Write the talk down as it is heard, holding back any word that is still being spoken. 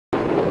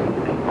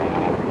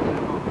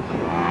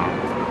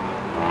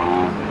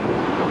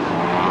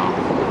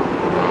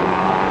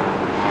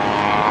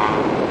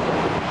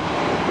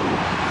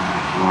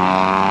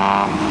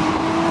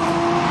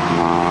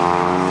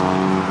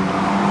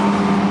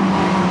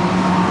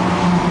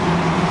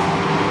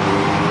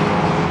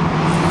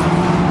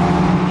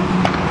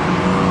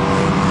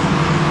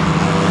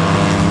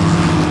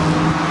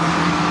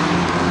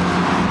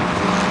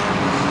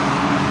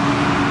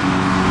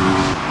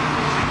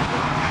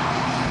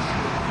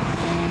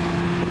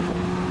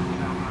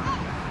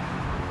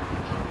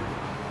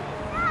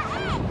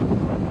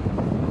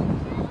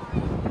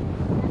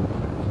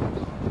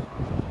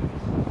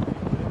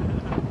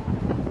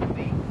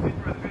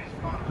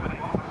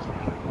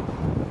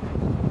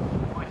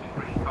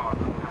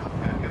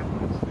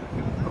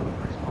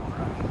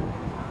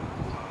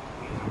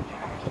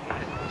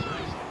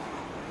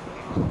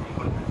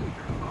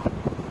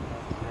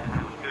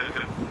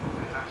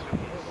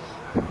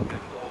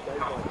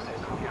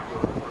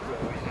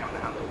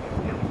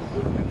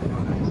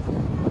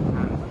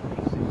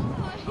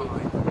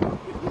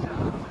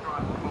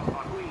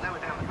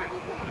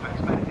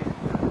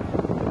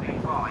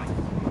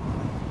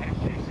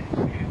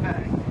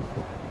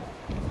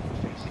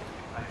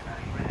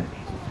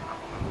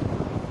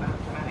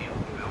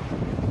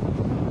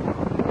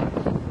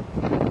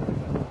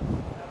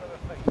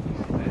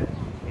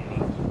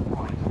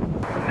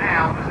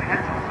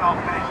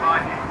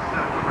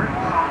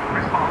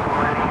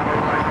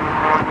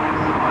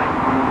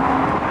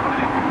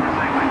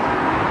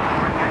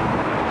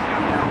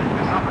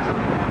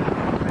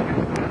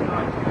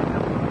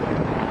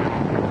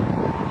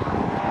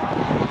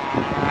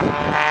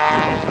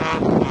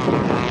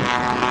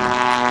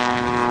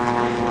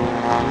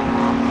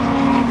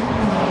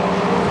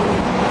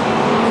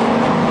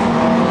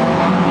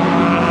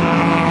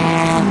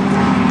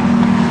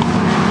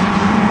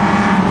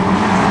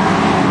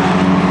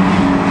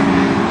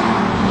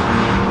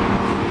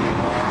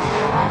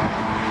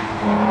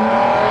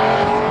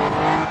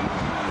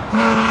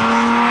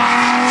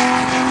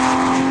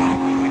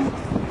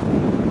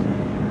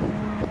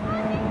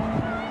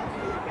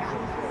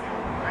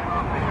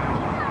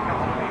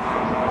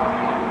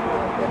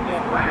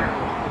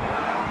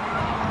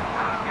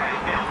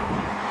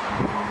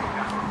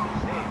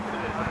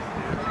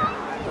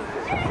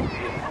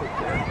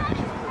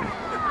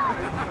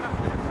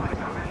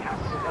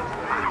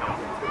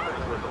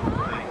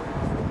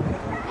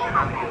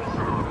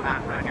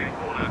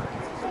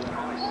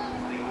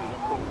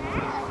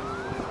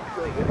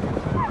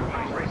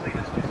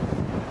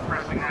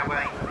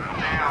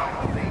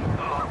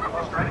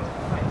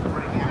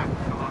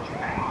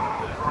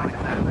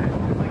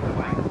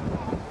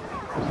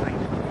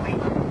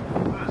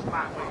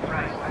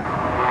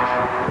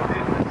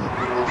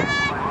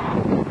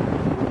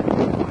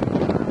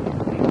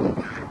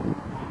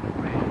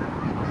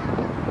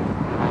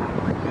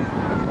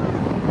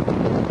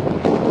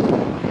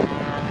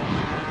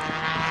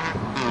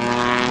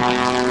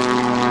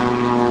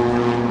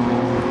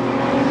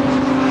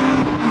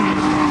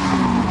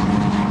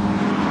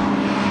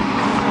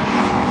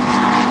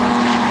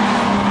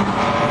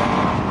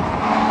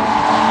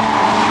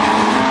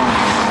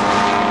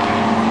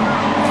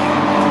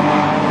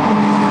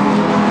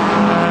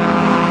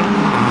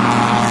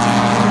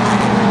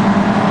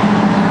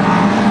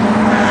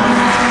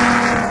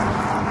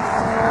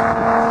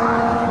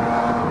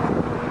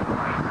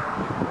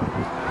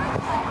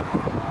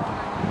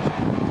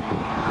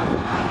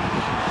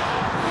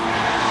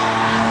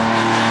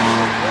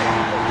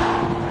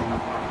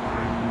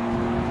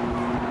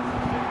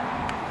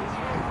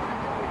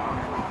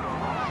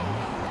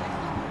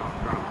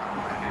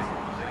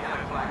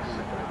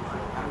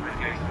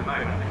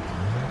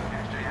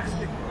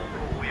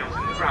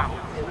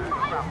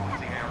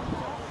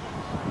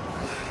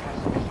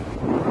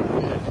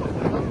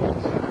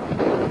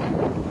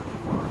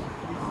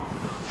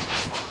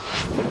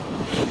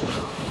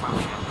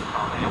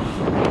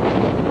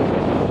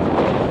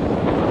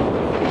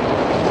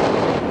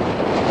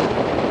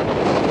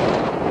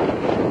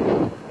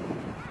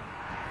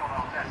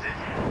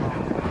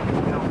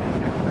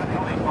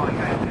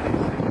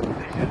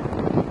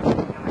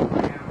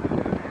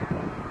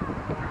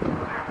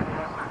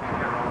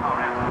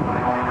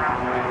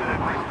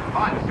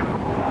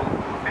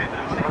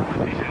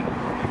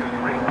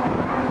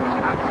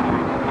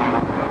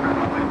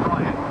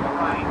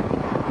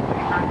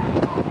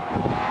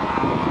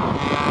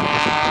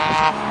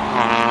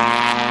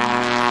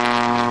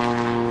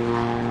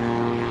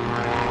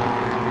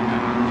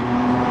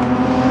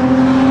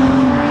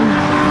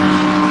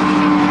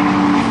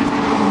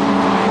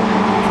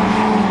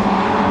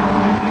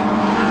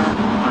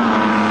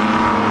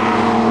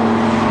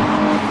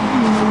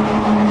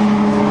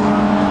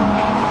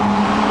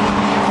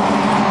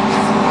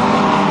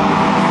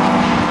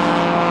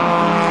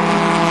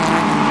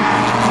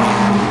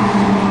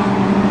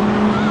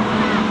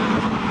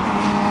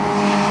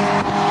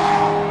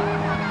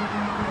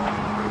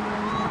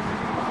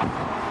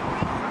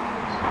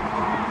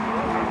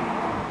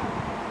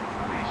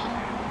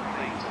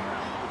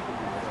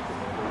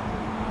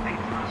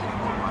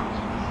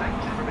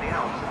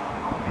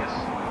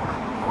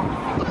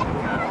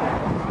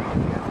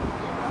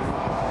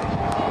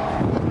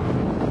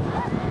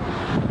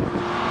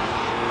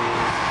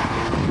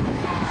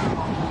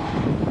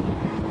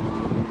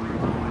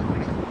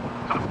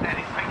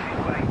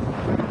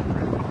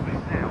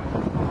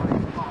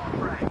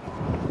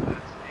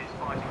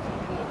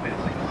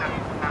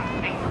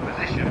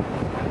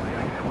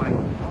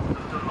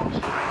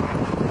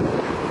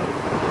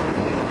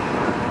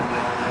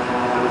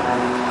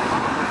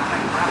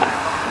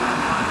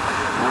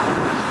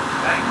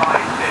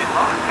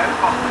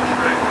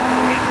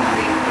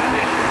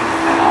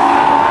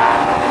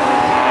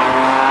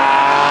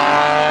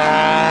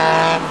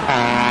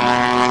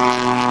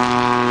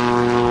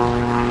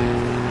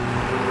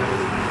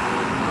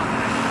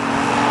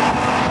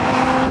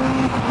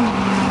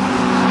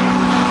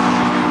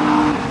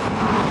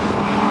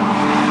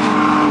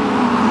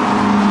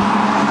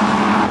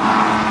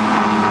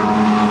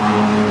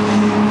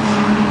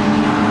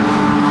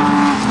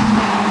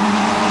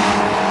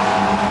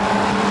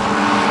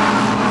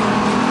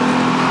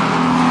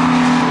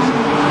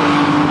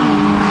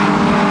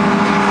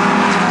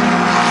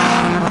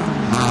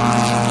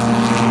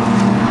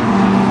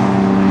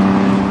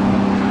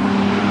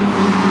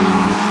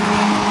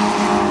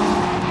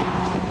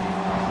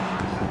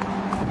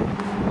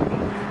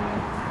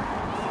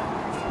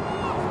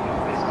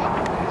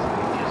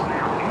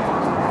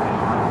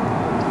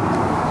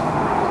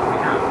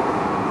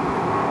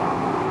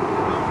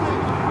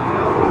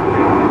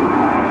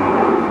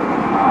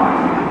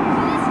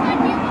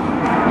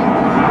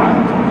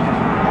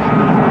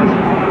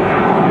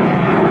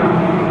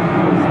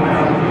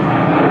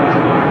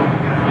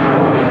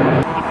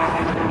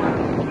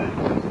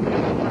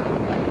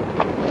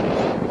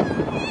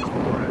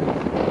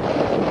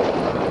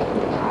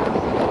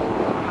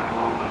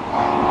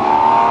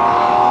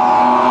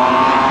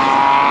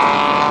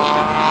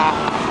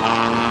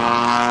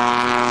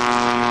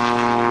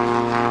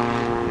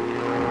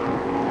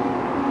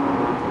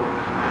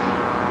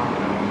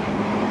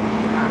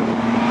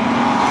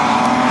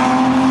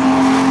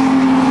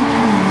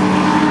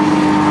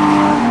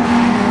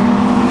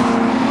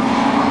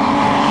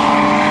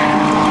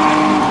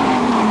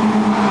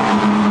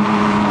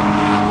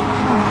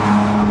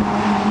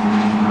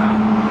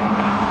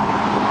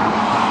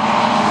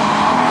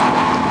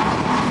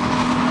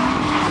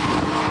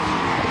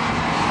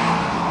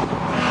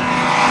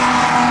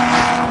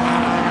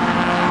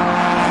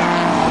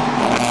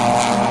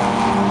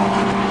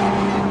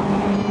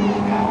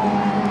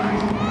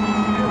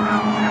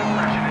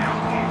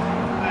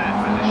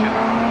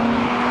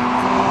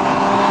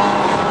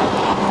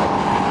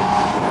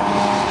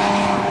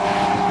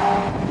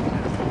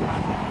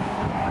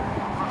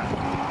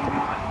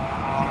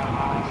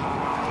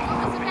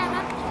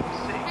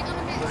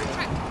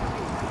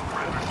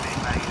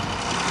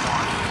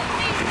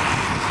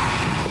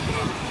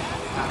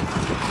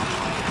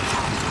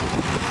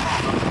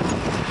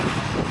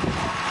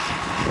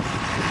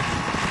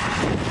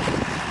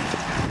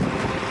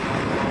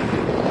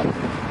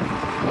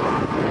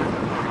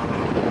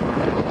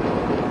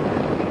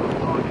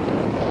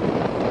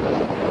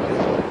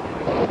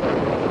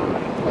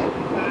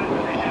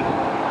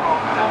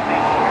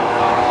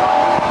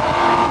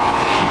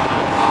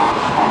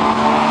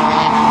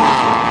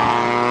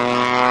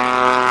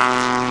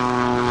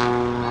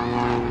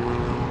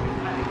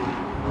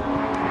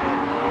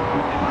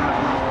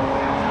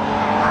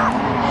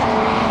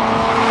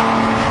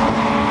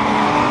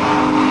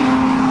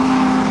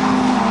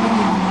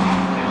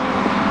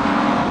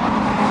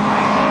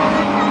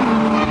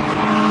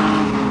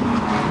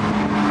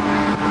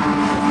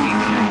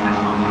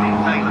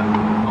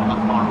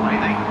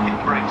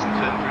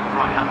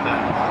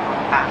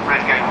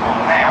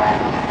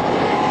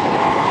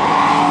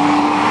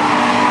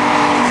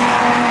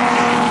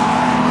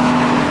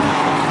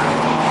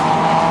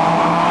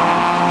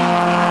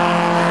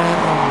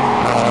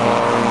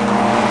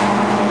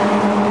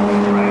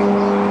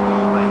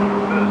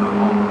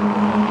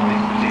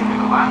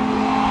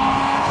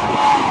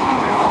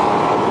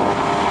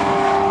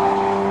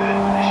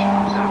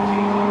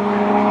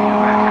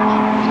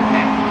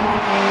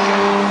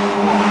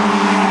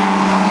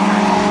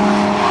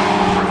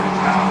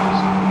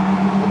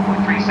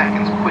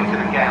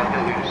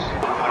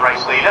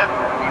leader.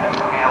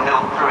 Gail Hill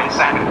through in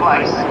second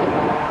place.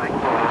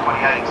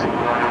 28.2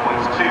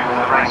 for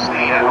the race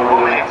leader.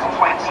 1 minute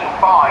 25.7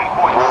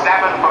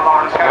 for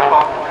Lawrence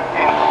Copop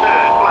in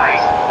third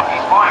place.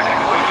 He's 5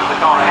 seconds quicker than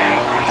the car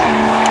ahead.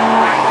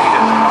 Race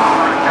leaders, Lawrence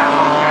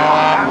Copop goes on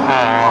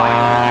absolutely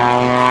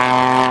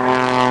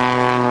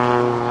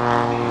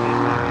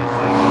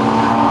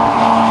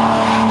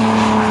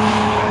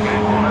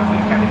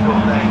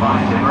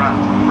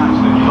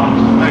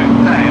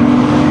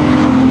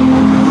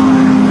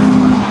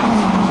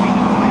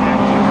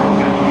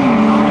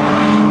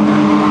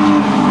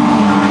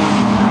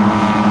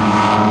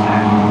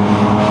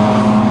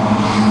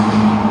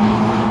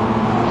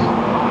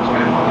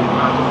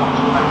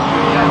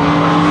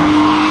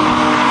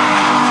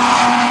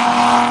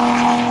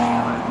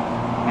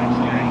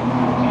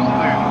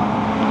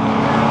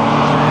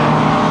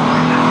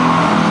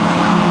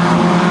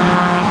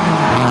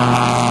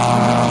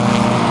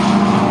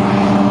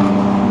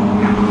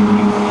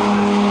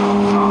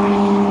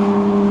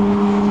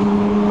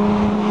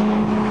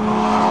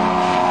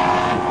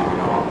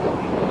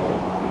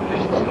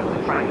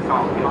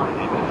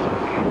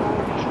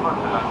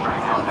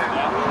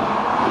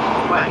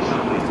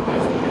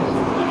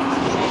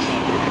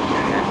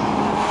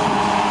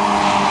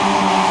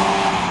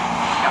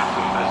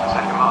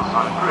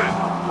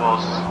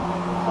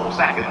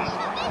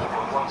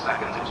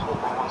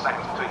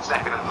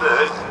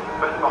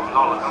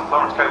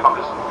Lawrence Copop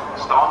has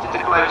started to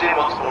close in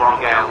once more on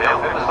Gail Hill.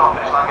 Over the start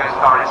finish line goes the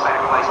car in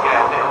second place,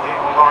 Gail Hill.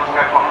 Lawrence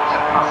Copop was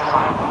at the fastest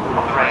time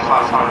of the race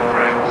last time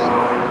through.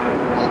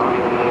 So he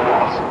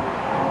was.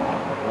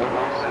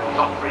 So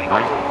top three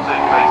got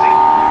circulating.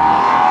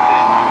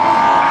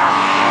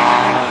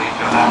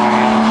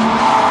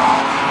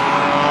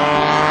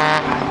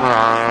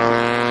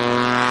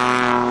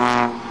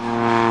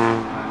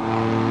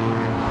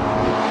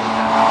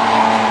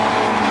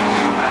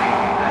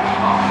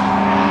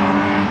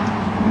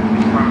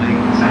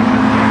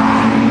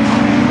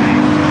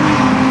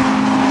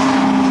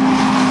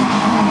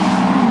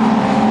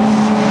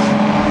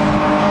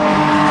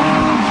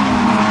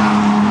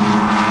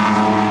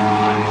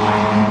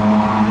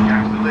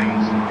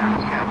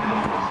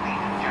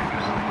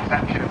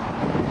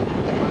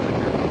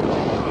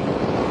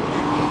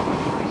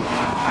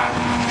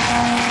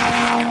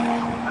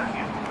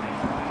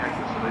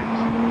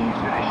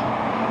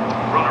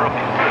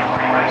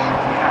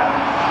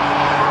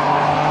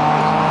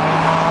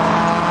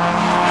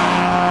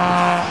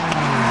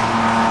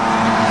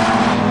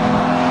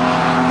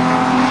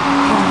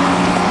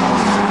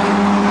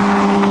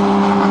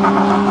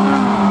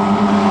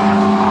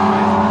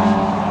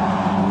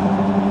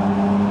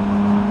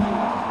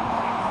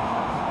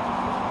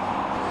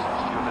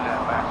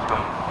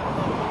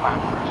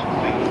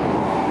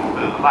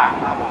 Lap.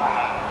 8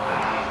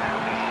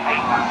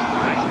 laps of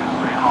the race,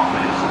 3.5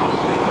 minutes,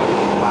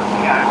 lap to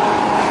go.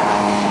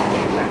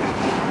 2 seconds.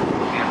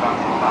 The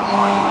advantage last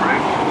time through.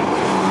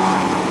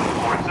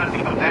 Or it's certainly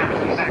come down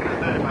between second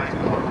and third place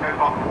because Lawrence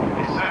Copop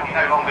is certainly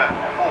no longer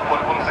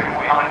 4.1 seconds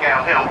behind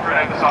Gail Hill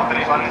through over the start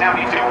finish line. He's now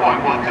only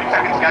 2.1, 2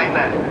 seconds gained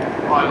there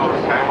by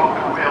Lawrence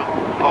Copop and Will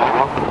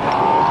Long.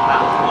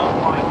 That's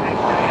 4.5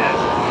 next to the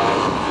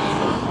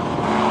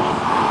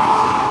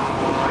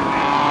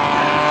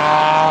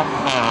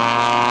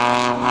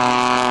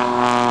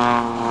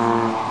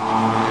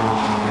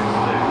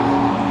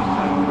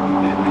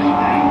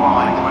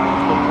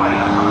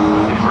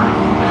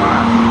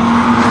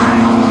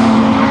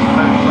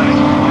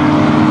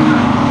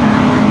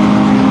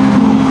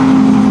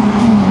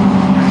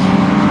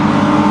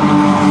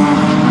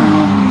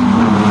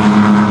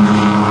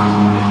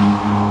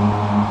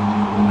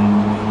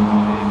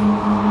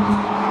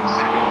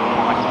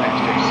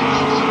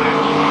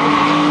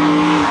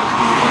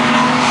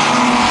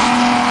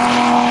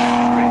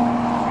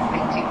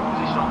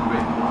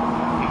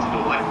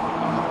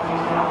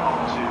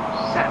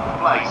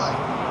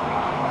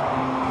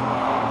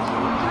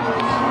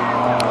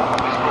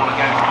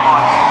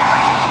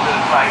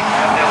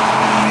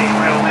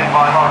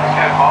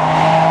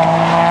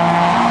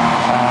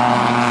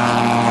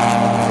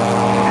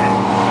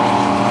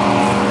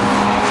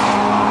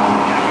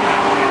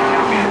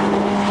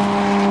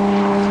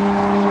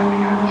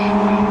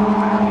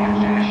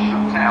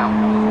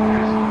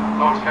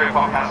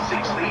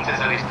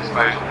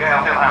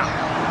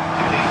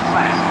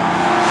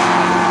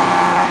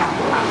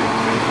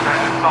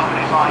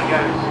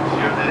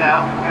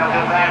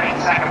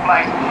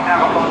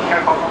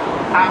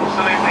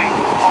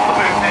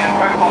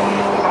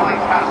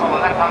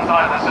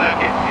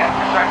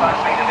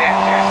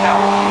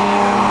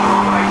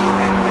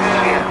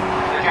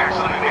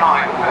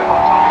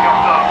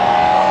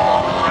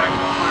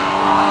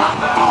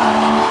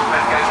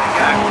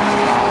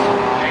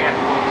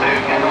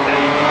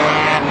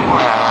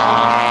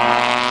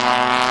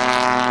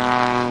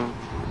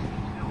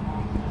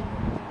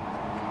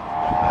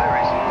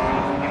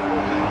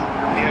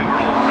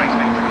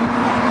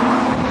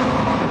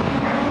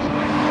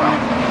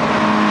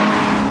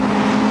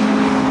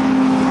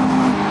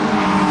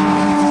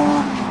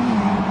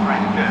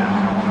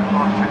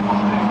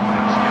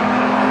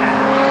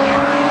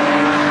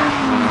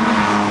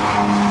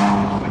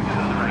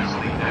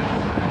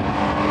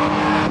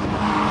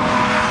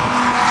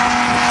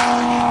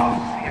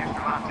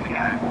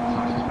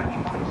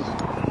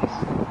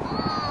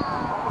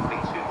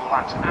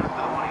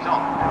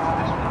on after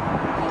this one.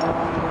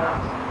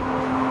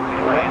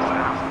 Anyway, so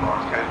that's the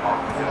Lawrence co-op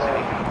because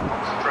he can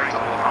concentrate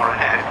on the car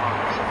ahead.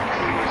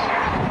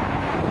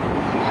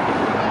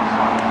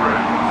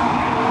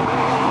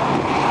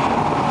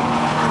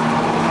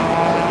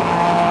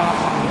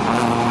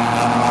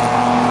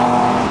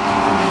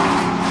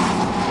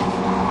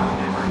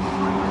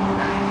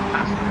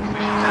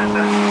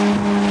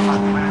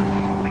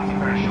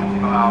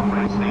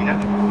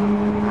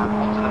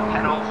 Onto the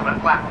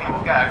penultimate lap he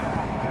will go.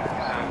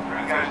 So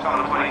through goes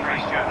Tyler 23,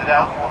 Stuart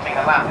Liddell, wanting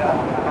a lap. There's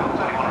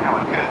only one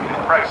Howard Kirk in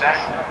the process.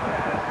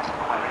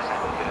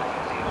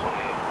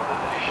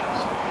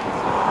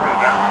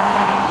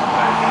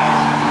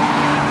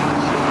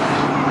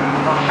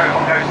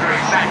 Ron goes through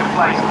in second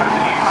place, post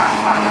a new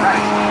fast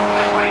race.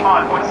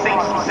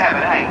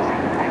 25.678.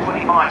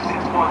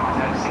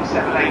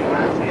 25.678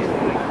 is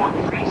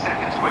 0.3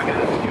 seconds quicker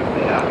than Stuart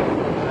Liddell.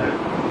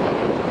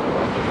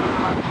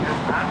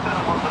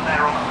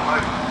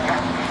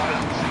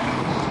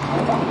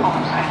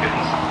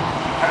 Seconds.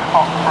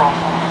 Co-op from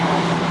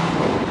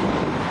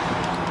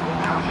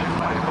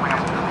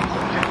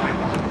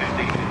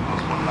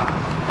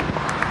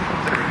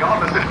so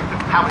regardless of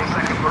how many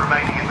seconds were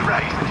remaining in the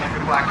race, the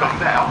checkered flag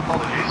comes out,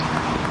 apologies,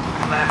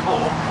 and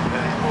therefore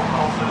it's more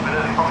a little bit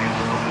early, probably a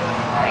little bit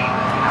late.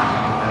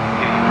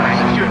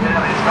 So Stuart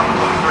Liddell is number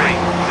 3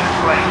 to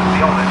display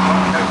the honours of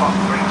the co-op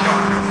green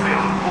charge of the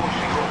field.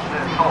 Unfortunately,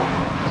 Rosner Cole,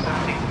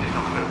 17th position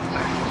on the group, so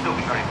we'll still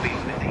be very pleased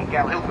with it.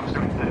 Gal Hill comes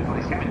through in 3rd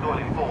place, Kevin Doyle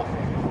in 4th.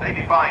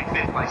 David By in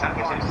 5th place, that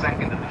gives him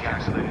 2nd at the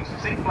Jaguar Saloon.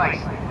 6th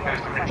place goes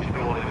to Richard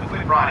Doyle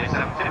with Brian in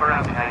 7th, Tim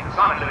Around in 8th,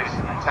 Simon Lewis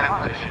in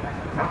 10th position,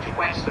 Roger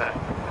Webster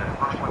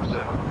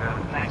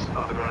next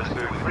of the runners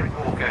through with Rick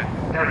Walker,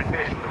 Derek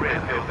Pierce from the rear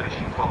of the field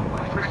finishing 12th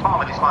place. Chris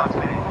Palmer, despite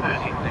his being in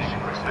 13th position,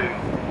 Chris Boone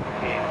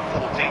in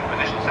 14th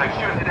position. So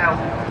Stuart Liddell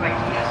makes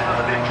yet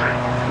another victory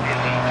in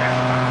the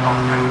Jaguar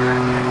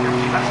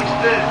XJS. That's his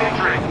 3rd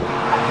victory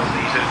of the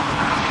season.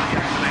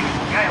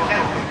 Gail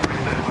Hill in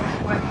 3rd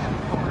place.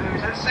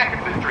 His 2nd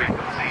victory of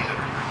the season.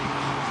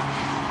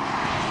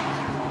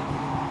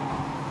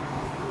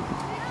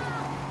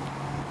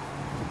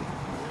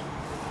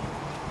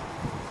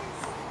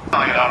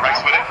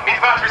 Race winner.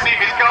 He's about to receive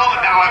his goal,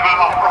 and now I'm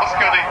off Ross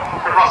Gunning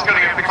from Ross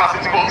Gunning of the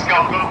Classic Sports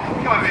Golf Club.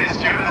 Come over here,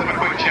 Stuart, let's have a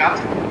quick chat.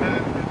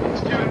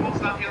 Stuart,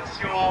 what's that?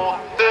 It's your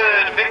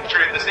 3rd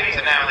victory of the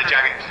season now in the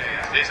Jaguar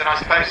XJS, and I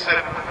suppose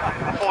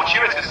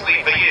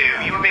fortuitously for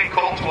you, you were being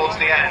called towards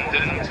the end,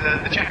 and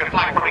the checkered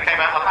flag probably came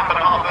out a lap and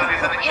a half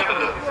earlier than it should have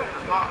done.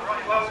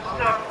 Well,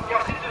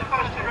 I didn't do the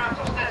first 2 rounds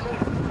upstairs.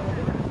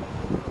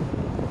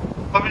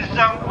 I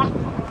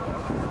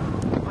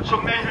was sort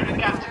of measuring the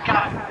gap to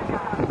go.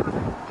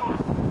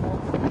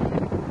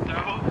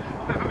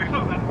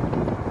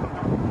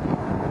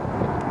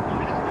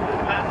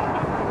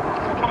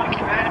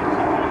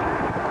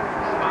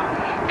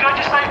 Can I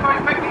just say very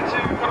quickly to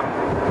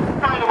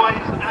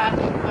Railways and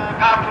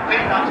Power for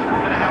Peanuts,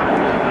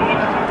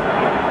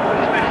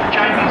 especially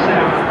Jamie's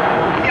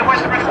Yeah,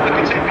 where's the rest of the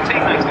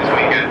teammates this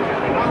weekend?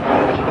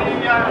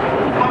 Unfortunately,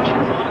 I'm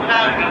just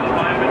now at the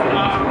moment.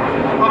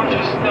 I'm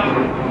just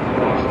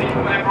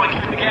whenever I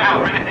can get out,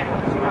 really.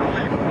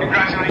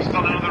 Congratulations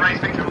on another race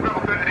victory. We'll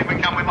go if we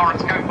can with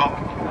Lawrence Copop.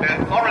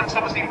 Lawrence,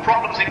 obviously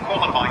problems in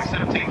qualifying,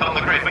 17th on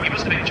the grid, but you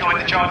must have enjoyed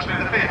the charge through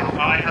the field.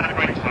 I had a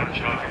great time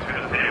charging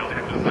through the field.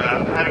 It was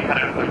having had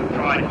a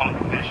dry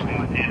qualification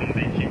in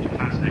the Future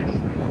Classics.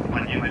 I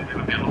knew that there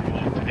would be a lot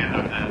more to get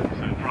out there,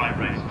 so a dry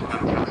race was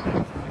fantastic.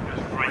 It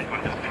was great fun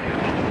just to get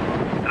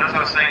And as I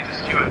was saying to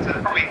Stuart,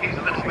 probably he was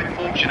a little bit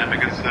fortunate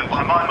because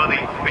by my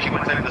money, as you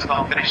went over the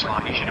start-finish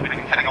line, you should have been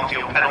heading on to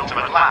your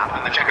penultimate lap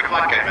and the checkered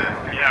flag came in.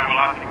 Yeah, well,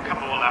 I think a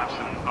couple more laps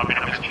and I've been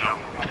a missed job.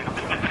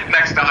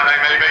 Next time,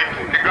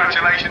 maybe.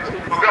 Congratulations.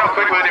 We'll grab a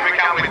quick word if we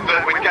can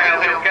with Gail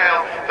Hill.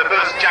 Gail, the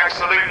first Jaguar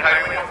Saloon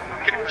home.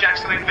 Jaguar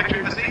Saloon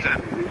victory of the season.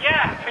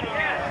 Yeah, pretty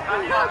good.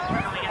 I was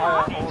really in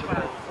RD12,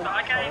 but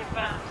I gave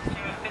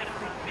Stuart a bit of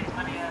bit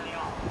money early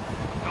on.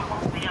 But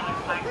once the yellow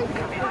flags were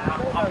coming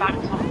out, I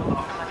backed off a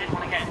lot because I didn't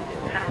want to get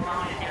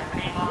penalised,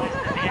 penalised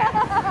at the end.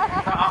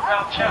 But I'm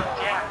well chuffed,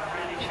 yeah,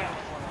 really chuffed.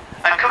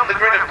 And come the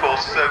grid, of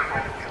course,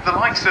 the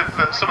likes of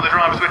some of the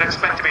drivers we'd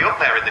expect to be up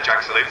there in the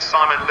Jaguar Saloon,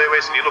 Simon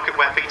Lewis, and you look at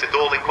where Peter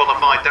Dorling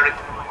qualified, Derek.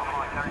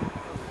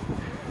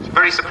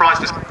 Very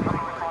surprised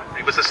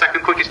he was the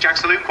 2nd quickest Jaguar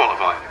Saloon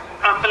qualifier.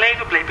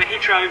 Unbelievably, but he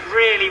drove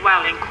really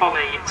well in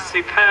quali.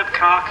 Superb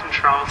car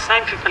control.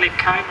 Same for Philip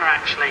Comer,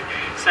 actually.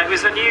 So it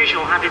was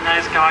unusual having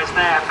those guys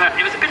there, but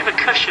it was a bit of a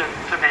cushion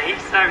for me,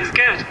 so it was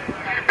good.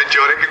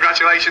 Enjoyed it.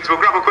 Congratulations. We'll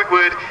grab a quick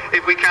word,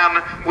 if we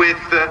can, with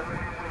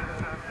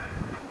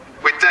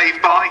Dave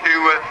By,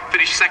 who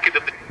finished 2nd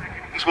of the...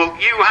 Well,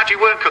 you had your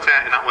work cut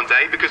out in that one,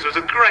 Dave, because there was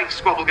a great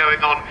squabble going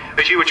on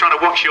as you were trying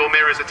to watch your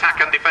mirrors attack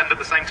and defend at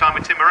the same time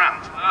with Tim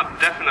Morant.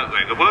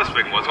 Definitely. The worst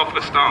thing was, off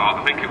the start,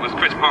 I think it was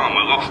Chris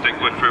Palmer lost it,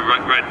 went through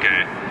red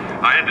gate.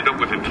 I ended up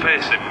with him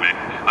facing me,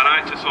 and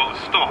I had to sort of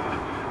stop.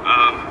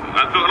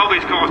 And all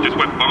these cars just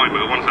went by,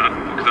 but the ones that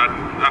because I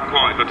had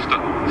quite a good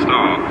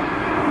start.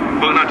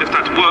 But I just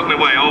had to work my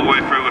way all the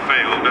way through the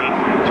field, and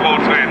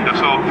towards the end,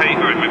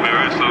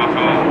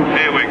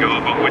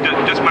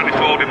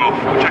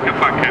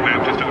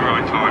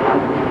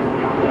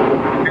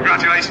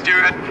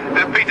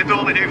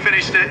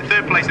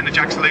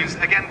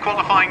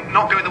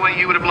 not going the way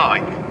you would have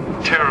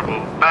liked? Terrible.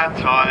 Bad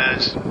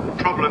tyres,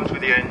 problems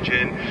with the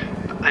engine.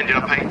 Ended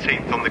up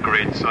 18th on the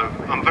grid, so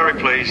I'm very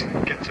pleased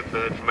to get to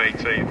 3rd from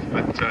 18th,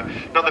 but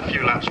another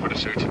few laps would have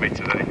suited me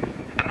today.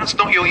 And that's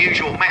not your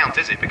usual mount,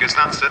 is it? Because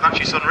that's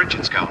your son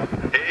Richard's car.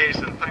 It is,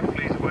 and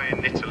thankfully he's away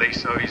in Italy,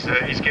 so he's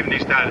given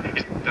his dad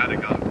a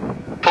go.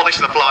 Polish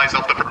the flies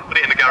off, put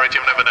it in the garage,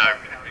 you'll never know.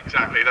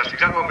 Exactly, that's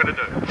exactly what I'm going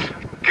to do.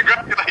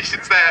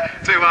 Congratulations there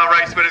to our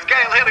race winners.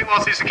 Gail Hill it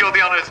was who secured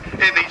the honours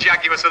in the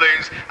Jaguar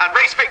Saloons, and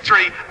race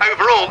victory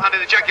overall and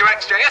in the Jaguar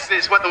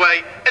XJS went the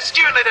way of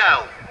Stuart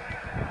Liddell.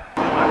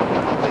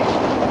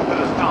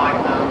 First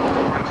time,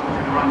 race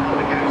through the right hand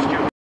again,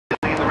 Stuart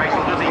in the race.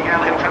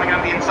 Gail Hill coming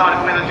over the inside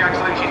of the middle of the Jaguar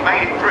Saloon. She's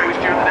made it